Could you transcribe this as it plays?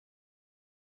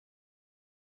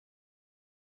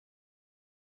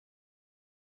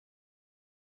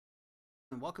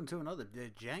And welcome to another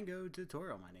Django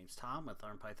tutorial. My name's Tom with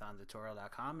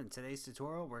LearnPythonTutorial.com. In today's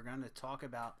tutorial, we're going to talk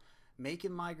about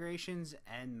making migrations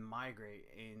and migrate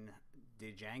in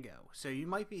Django. So you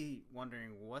might be wondering,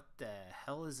 what the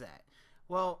hell is that?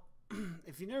 Well,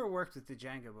 if you never worked with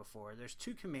Django before, there's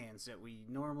two commands that we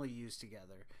normally use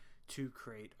together to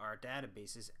create our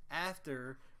databases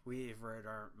after we've wrote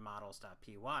our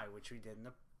models.py, which we did in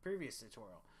the previous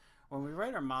tutorial. When we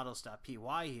write our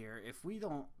models.py here, if we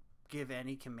don't give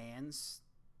any commands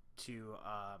to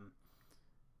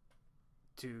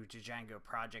the Django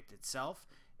project itself,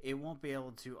 it won't be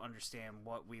able to understand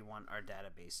what we want our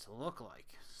database to look like.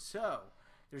 So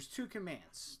there's two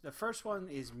commands. The first one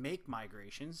is make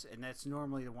migrations, and that's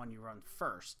normally the one you run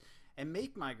first. And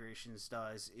make migrations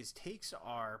does is takes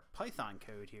our Python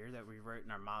code here that we wrote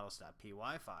in our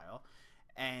models.py file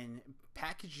and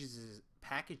packages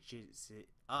it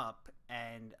up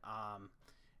and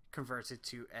converts it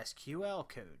to SQL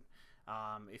code.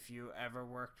 If you ever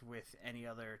worked with any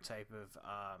other type of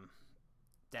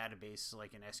database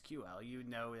like an SQL, you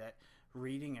know that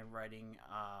reading and writing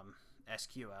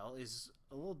SQL is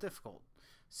a little difficult.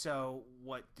 So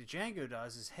what the Django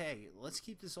does is, hey, let's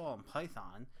keep this all in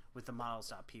Python with the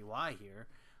models.py here.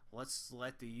 Let's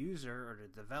let the user or the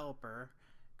developer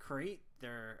create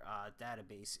their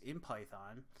database in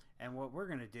Python, and what we're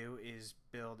going to do is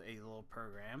build a little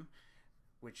program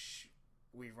which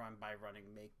we run by running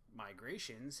make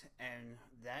migrations, and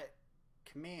that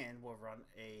command will run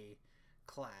a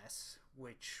class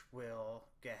which will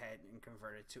go ahead and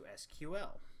convert it to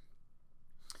SQL.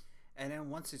 And then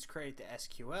once it's created to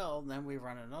SQL, then we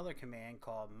run another command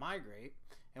called migrate,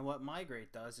 and what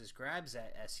migrate does is grabs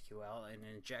that SQL and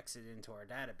injects it into our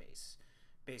database.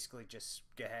 Basically just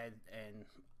go ahead and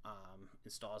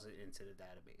installs it into the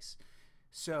database.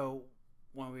 So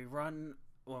when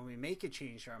we make a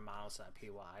change to our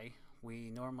models.py, we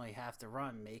normally have to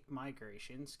run make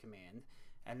migrations command,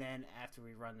 and then after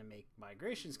we run the make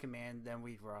migrations command, then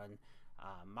we run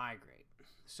migrate.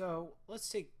 So let's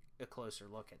take a closer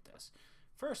look at this.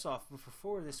 First off,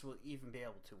 before this will even be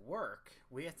able to work,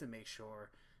 we have to make sure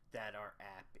that our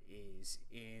app is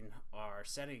in our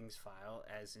settings file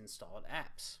as installed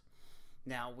apps.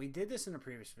 Now, we did this in a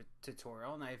previous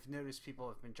tutorial, and I've noticed people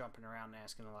have been jumping around and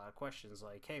asking a lot of questions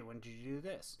like, hey, when did you do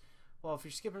this? Well, if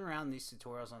you're skipping around these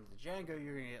tutorials on the Django,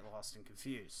 you're going to get lost and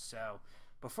confused. So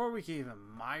before we can even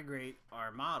migrate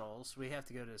our models, we have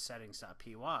to go to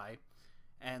settings.py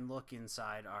and look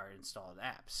inside our installed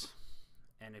apps.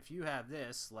 And if you have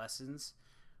this, lessons,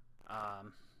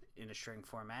 in a string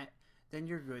format, then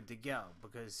you're good to go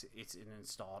because it's an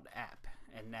installed app.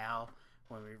 And now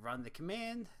when we run the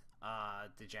command,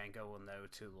 the Django will know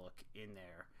to look in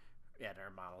there at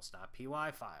our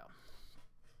models.py file.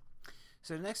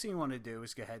 So the next thing you want to do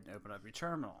is go ahead and open up your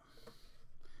terminal.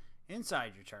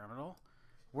 Inside your terminal,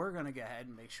 we're going to go ahead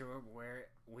and make sure where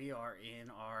we are in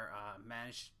our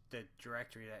the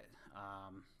directory that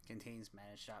contains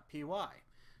manage.py.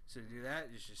 So to do that,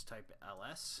 is just type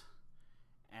ls,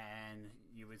 and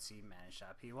you would see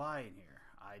manage.py in here.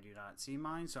 I do not see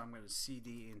mine, so I'm going to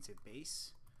cd into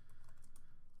base,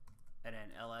 and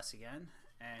then ls again,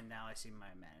 and now I see my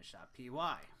manage.py.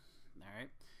 Alright,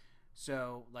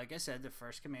 so like I said, the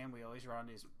first command we always run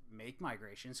is make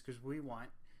migrations because we want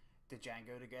the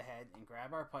Django to go ahead and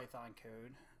grab our Python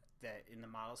code that in the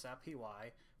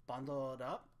models.py, bundle it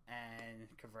up, and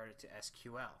convert it to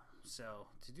SQL. So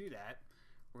to do that,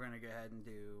 we're going to go ahead and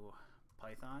do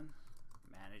Python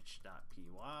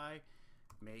manage.py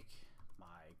make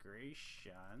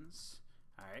migrations.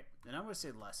 Alright, then I'm going to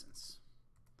say lessons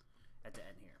at the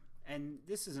end here. And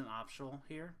this is an optional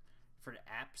here for the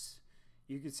apps.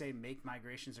 You could say make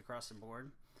migrations across the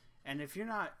board. And if you're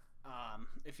not,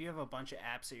 if you have a bunch of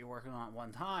apps that you're working on at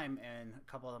one time and a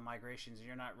couple of the migrations and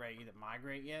you're not ready to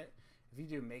migrate yet, if you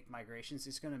do make migrations,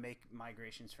 it's going to make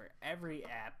migrations for every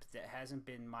app that hasn't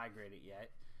been migrated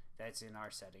yet that's in our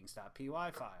settings.py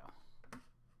file.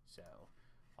 So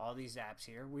all these apps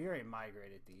here, we already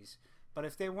migrated these, but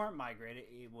if they weren't migrated,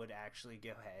 it would actually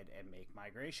go ahead and make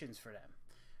migrations for them.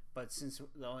 But since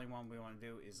the only one we want to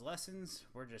do is lessons,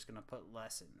 we're just going to put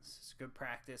lessons. It's good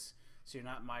practice so you're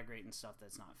not migrating stuff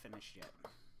that's not finished yet.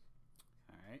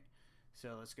 Alright,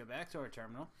 so let's go back to our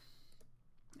terminal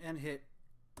and hit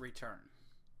return.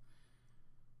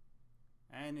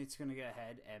 And it's going to go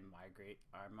ahead and migrate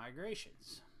our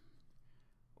migrations.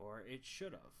 Or it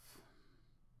should have.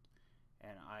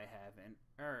 And I have an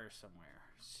error somewhere.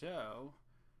 So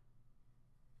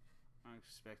I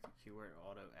expect the keyword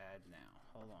auto add now.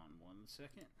 Hold on 1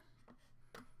 second.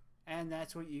 And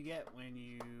that's what you get when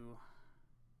you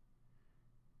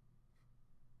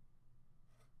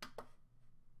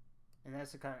And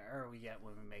that's the kind of error we get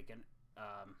when we make an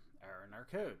error in our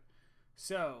code.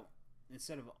 So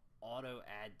instead of auto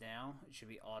add now, it should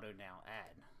be auto now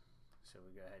add. So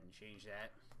we go ahead and change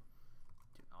that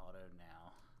to auto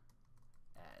now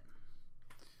add.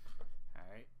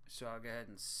 Alright, so I'll go ahead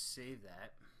and save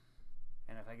that.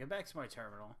 And if I go back to my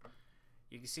terminal,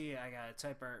 you can see I got a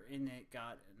type error in it,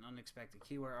 got an unexpected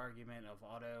keyword argument of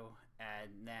auto add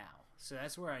now. So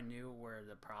that's where I knew where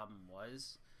the problem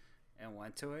was and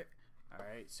went to it.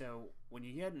 Alright, so when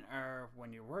you get an error,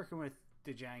 when you're working with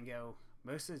the Django,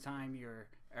 most of the time your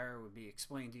error would be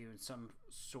explained to you in some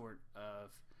sort of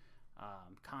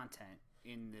content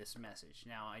in this message.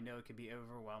 Now I know it could be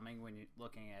overwhelming when you're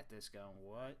looking at this going,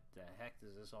 what the heck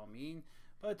does this all mean?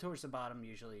 But towards the bottom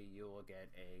usually you will get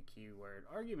a keyword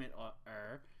argument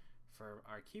error for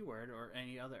our keyword or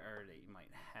any other error that you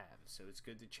might have. So it's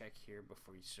good to check here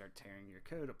before you start tearing your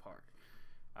code apart.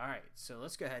 Alright, so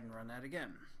let's go ahead and run that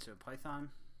again. So Python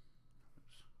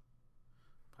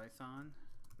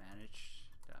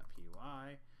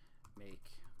manage.py make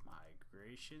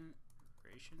migrations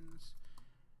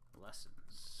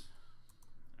lessons.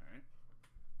 Alright.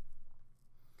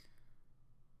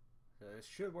 So this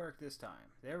should work this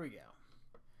time. There we go.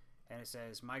 And it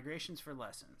says migrations for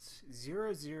lessons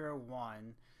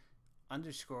 001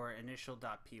 underscore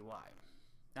initial.py.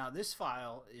 Now this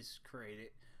file is created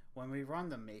when we run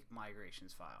the make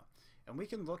migrations file. And we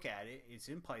can look at it. It's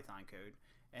in Python code.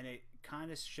 And it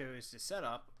kind of shows the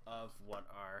setup of what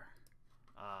our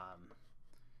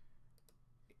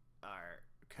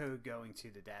code going to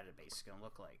the database is going to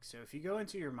look like. So if you go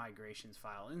into your migrations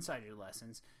file inside your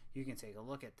lessons, you can take a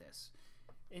look at this.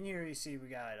 In here you see we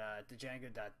got the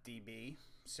Django.db,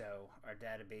 so our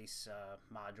database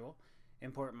module,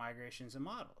 import migrations and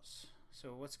models.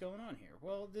 So what's going on here?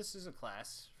 Well, this is a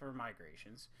class for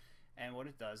migrations, and what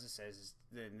it does, it says is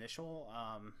the initial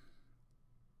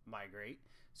migrate,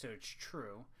 so it's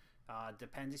true.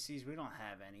 Dependencies, we don't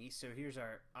have any, so here's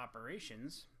our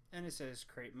operations, and it says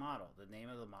create model. The name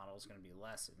of the model is going to be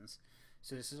lessons.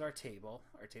 So this is our table.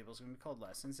 Our table is going to be called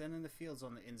lessons, and in the fields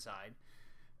on the inside,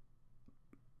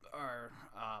 our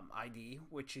ID,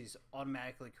 which is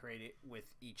automatically created with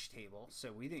each table.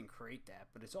 So we didn't create that,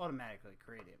 but it's automatically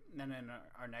created. And then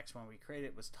our next one we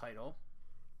created was title.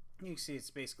 You can see it's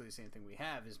basically the same thing we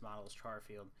have is models char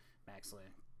field max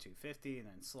length 250, and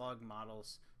then slug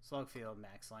models slug field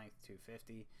max length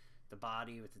 250. The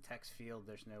body with the text field,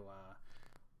 there's no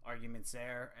arguments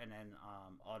there, and then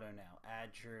auto now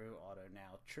add true, auto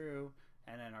now true,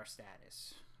 and then our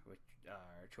status, which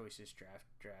our choices draft,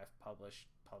 publish,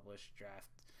 draft,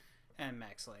 and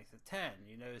max length of 10.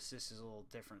 You notice this is a little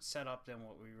different setup than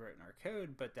what we wrote in our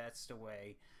code, but that's the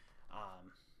way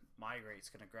Migrate's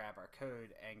going to grab our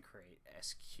code and create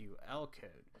SQL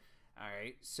code.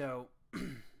 Alright, so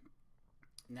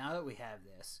now that we have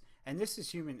this, and this is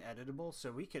human editable,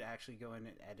 so we could actually go in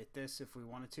and edit this if we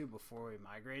wanted to before we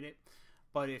migrate it.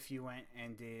 But if you went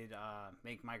and did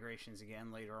make migrations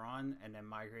again later on and then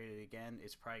migrate it again,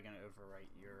 it's probably going to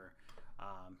overwrite your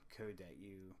code that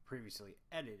you previously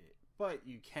edited. But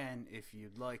you can if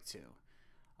you'd like to.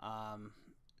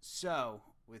 So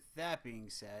with that being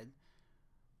said,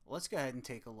 let's go ahead and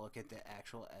take a look at the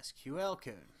actual SQL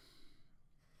code.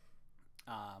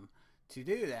 To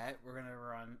do that, we're going to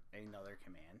run another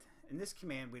command. And this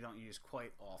command we don't use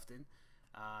quite often.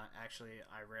 Actually,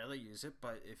 I rarely use it,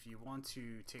 but if you want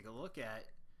to take a look at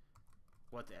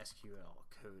what the SQL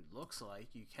code looks like,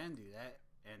 you can do that.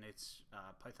 And it's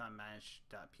Python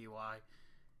manage.py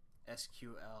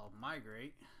SQL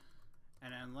migrate,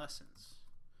 and then lessons.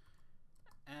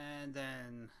 And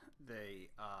then the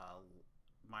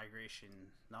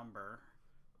migration number,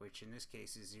 which in this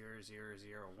case is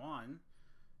 0001.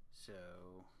 So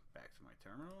back to my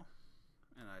terminal,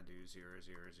 and I do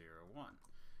 0001.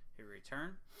 Hit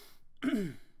return,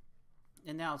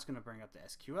 and now it's going to bring up the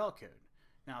SQL code.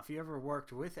 Now, if you ever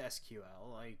worked with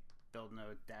SQL, like building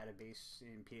a database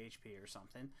in PHP or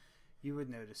something, you would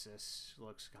notice this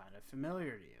looks kind of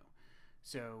familiar to you.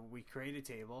 So we create a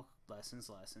table, lessons,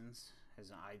 has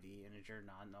an ID, integer,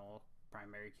 non-null,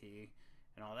 primary key,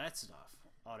 and all that stuff.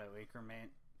 Auto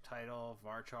increment, title,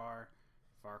 varchar,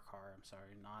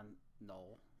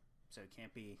 non-null, so it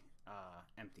can't be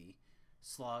empty.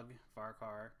 Slug,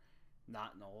 varchar,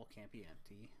 not null, can't be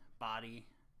empty. Body,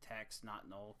 text, not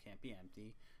null, can't be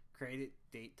empty. Created,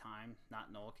 date, time,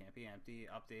 not null, can't be empty.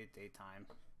 Update, date, time,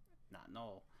 not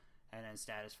null. And then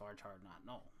status, varchar, not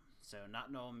null. So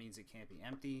not null means it can't be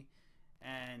empty.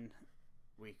 And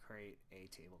we create a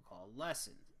table called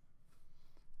lesson.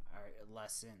 Alright,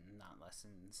 lesson, not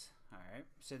lessons. All right,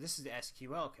 so this is the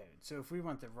SQL code. So if we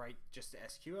want to write just the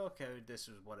SQL code, this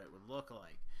is what it would look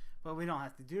like. But we don't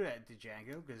have to do that to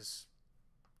Django because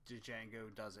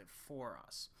Django does it for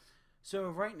us. So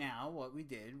right now what we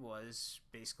did was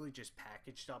basically just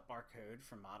packaged up our code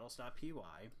from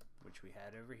models.py, which we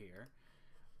had over here,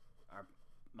 our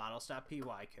models.py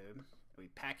code. We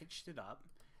packaged it up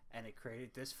and it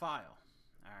created this file.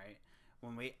 All right,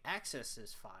 when we access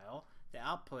this file, the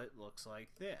output looks like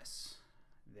this,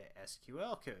 the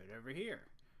SQL code over here.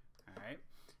 All right,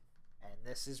 and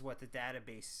this is what the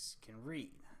database can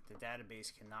read. The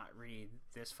database cannot read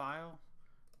this file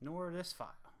nor this file,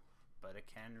 but it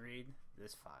can read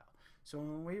this file. So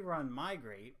when we run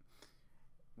migrate,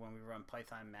 when we run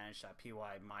python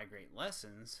manage.py migrate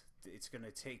lessons, it's going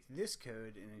to take this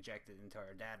code and inject it into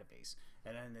our database,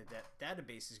 and then the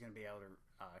database is going to be able to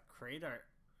create our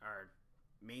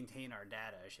maintain our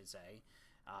data, I should say.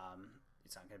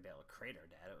 It's not going to be able to create our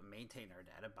data, but maintain our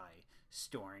data by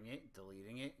storing it,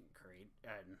 deleting it,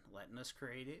 and letting us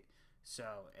create it,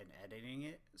 and editing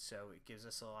it. So it gives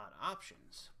us a lot of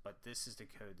options, but this is the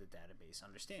code the database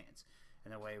understands.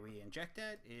 And the way we inject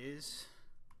that is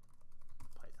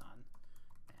python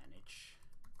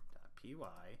manage.py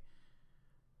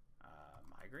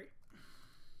migrate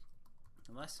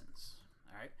lessons.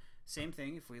 All right, same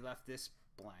thing if we left this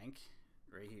blank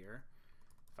right here.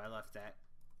 If I left that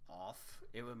off,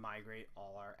 it would migrate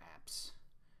all our apps,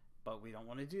 but we don't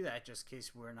want to do that just in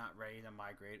case we're not ready to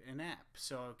migrate an app.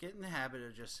 So get in the habit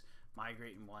of just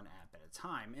migrating one app at a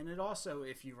time. And it also,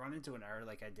 if you run into an error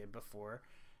like I did before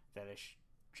that I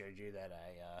showed you that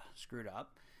I screwed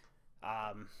up,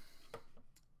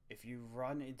 if you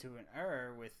run into an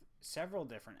error with several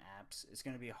different apps, it's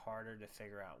going to be harder to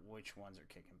figure out which ones are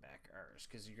kicking back errors,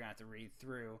 because you're going to have to read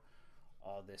through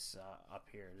all this up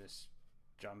here, this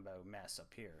jumbo mess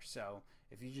up here. So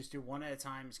if you just do one at a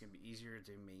time, it's going to be easier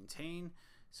to maintain.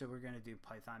 So we're going to do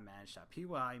python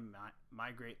manage.py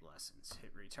migrate lessons,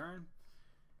 hit return,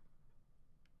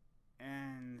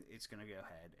 and it's going to go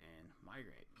ahead and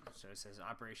migrate. So it says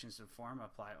operations to perform,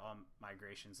 apply all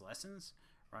migrations lessons,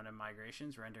 run in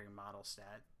migrations, rendering model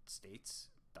states,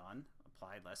 done,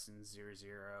 applied lessons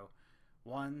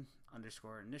 001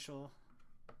 underscore initial.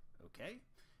 Okay,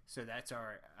 so that's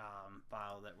our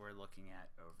file that we're looking at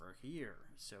over here.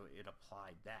 So it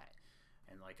applied that,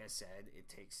 and like I said, it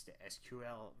takes the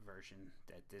SQL version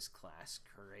that this class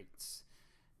creates.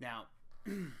 Now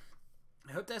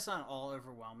I hope that's not all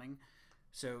overwhelming.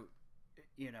 So,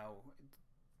 you know,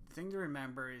 the thing to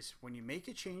remember is when you make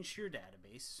a change to your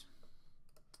database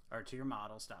or to your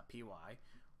models.py,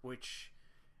 which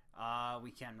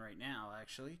we can right now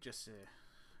actually, just to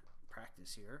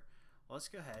practice here. Let's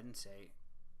go ahead and say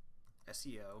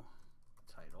SEO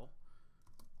title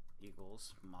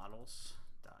equals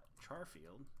models.char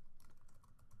field,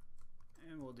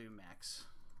 and we'll do max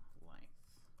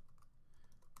length.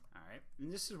 All right,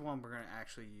 and this is one we're going to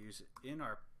actually use in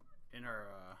our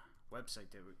website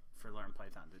for Learn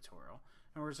Python tutorial.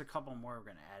 And there's a couple more we're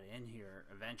going to add in here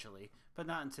eventually, but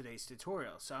not in today's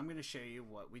tutorial. So I'm going to show you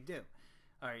what we do.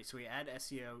 All right, so we add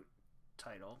SEO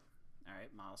title. All right,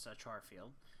 models.char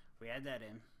field. We add that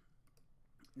in.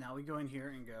 Now we go in here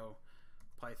and go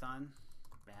python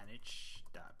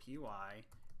manage.py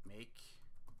make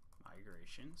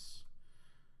migrations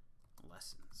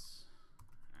lessons.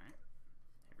 All right,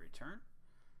 hit return.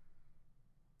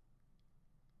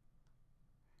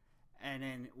 And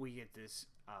then we get this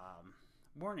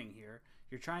warning here.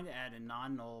 You're trying to add a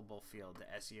non-nullable field to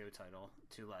SEO title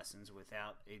to lessons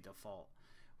without a default.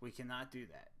 We cannot do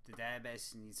that. The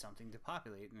database needs something to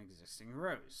populate in existing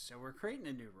rows. So we're creating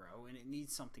a new row and it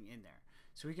needs something in there.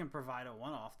 So we can provide a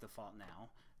one-off default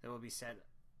now that will be set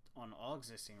on all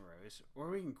existing rows, or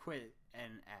we can quit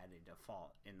and add a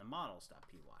default in the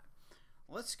models.py.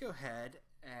 Let's go ahead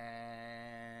and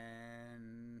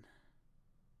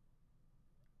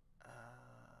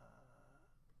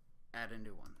add a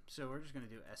new one. So we're just going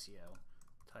to do SEO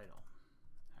title.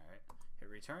 All right, hit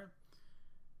return.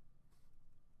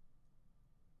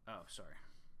 Oh, sorry,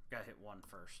 gotta hit one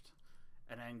first,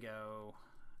 and then go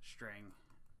string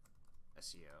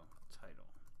SEO title,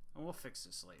 and we'll fix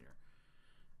this later.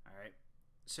 All right,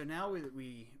 so now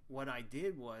what I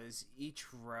did was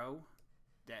each row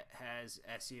that has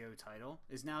SEO title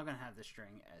is now going to have the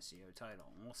string SEO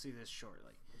title, and we'll see this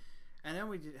shortly. And then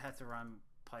we have to run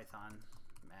python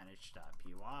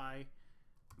manage.py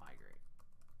migrate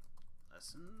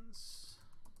lessons,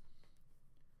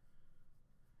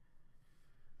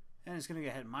 and it's going to go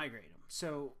ahead and migrate them.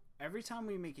 So every time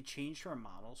we make a change to our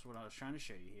models, what I was trying to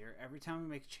show you here, every time we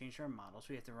make a change to our models,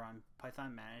 we have to run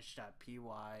python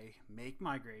manage.py make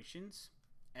migrations.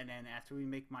 And then after we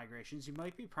make migrations, you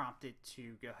might be prompted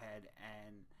to go ahead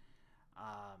and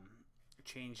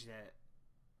change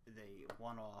the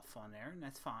one-off on there, and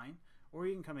that's fine. Or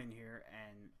you can come in here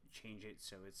and change it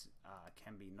so it's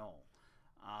can be null.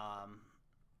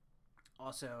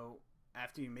 Also,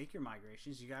 after you make your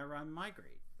migrations, you gotta run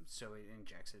migrate, so it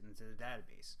injects it into the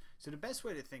database. So the best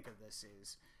way to think of this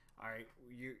is, all right,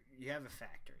 you have a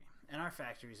factory, and our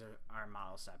factories are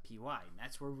models.py, and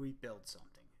that's where we build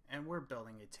something, and we're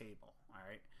building a table. All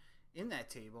right, in that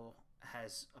table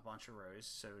has a bunch of rows,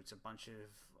 so it's a bunch of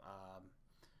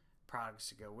products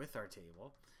to go with our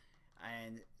table.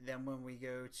 And then when we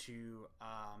go to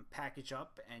package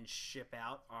up and ship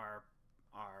out our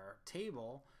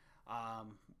table,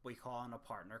 we call in a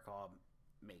partner called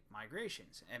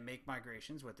Makemigrations. And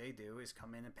Makemigrations, what they do is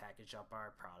come in and package up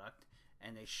our product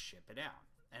and they ship it out.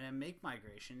 And then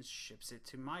Makemigrations ships it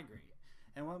to Migrate.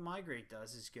 And what Migrate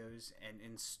does is goes and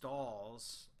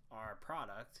installs our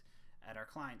product at our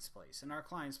client's place. And our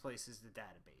client's place is the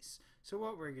database. So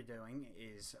what we're doing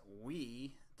is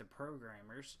we, the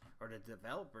programmers or the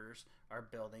developers, are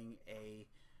building a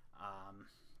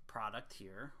product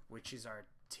here, which is our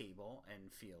table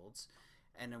and fields.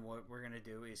 And then what we're going to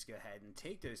do is go ahead and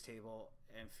take those table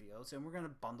and fields, and we're going to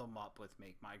bundle them up with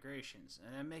Makemigrations.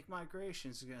 And then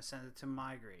Makemigrations is going to send it to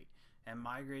Migrate, and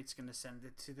Migrate's going to send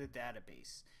it to the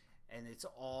database. And it's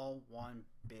all one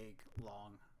big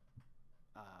long,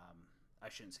 I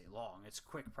shouldn't say long, it's a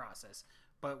quick process,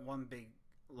 but one big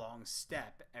long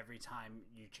step every time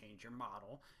you change your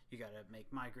model. You got to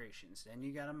make migrations, then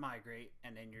you got to migrate,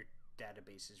 and then your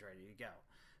database is ready to go.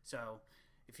 So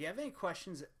if you have any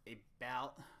questions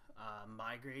about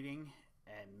migrating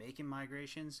and making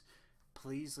migrations,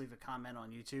 please leave a comment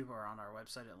on YouTube or on our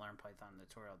website at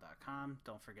learnpythontutorial.com.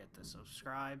 Don't forget to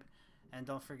subscribe, and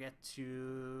don't forget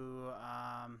to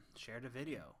share the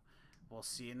video. We'll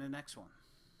see you in the next one.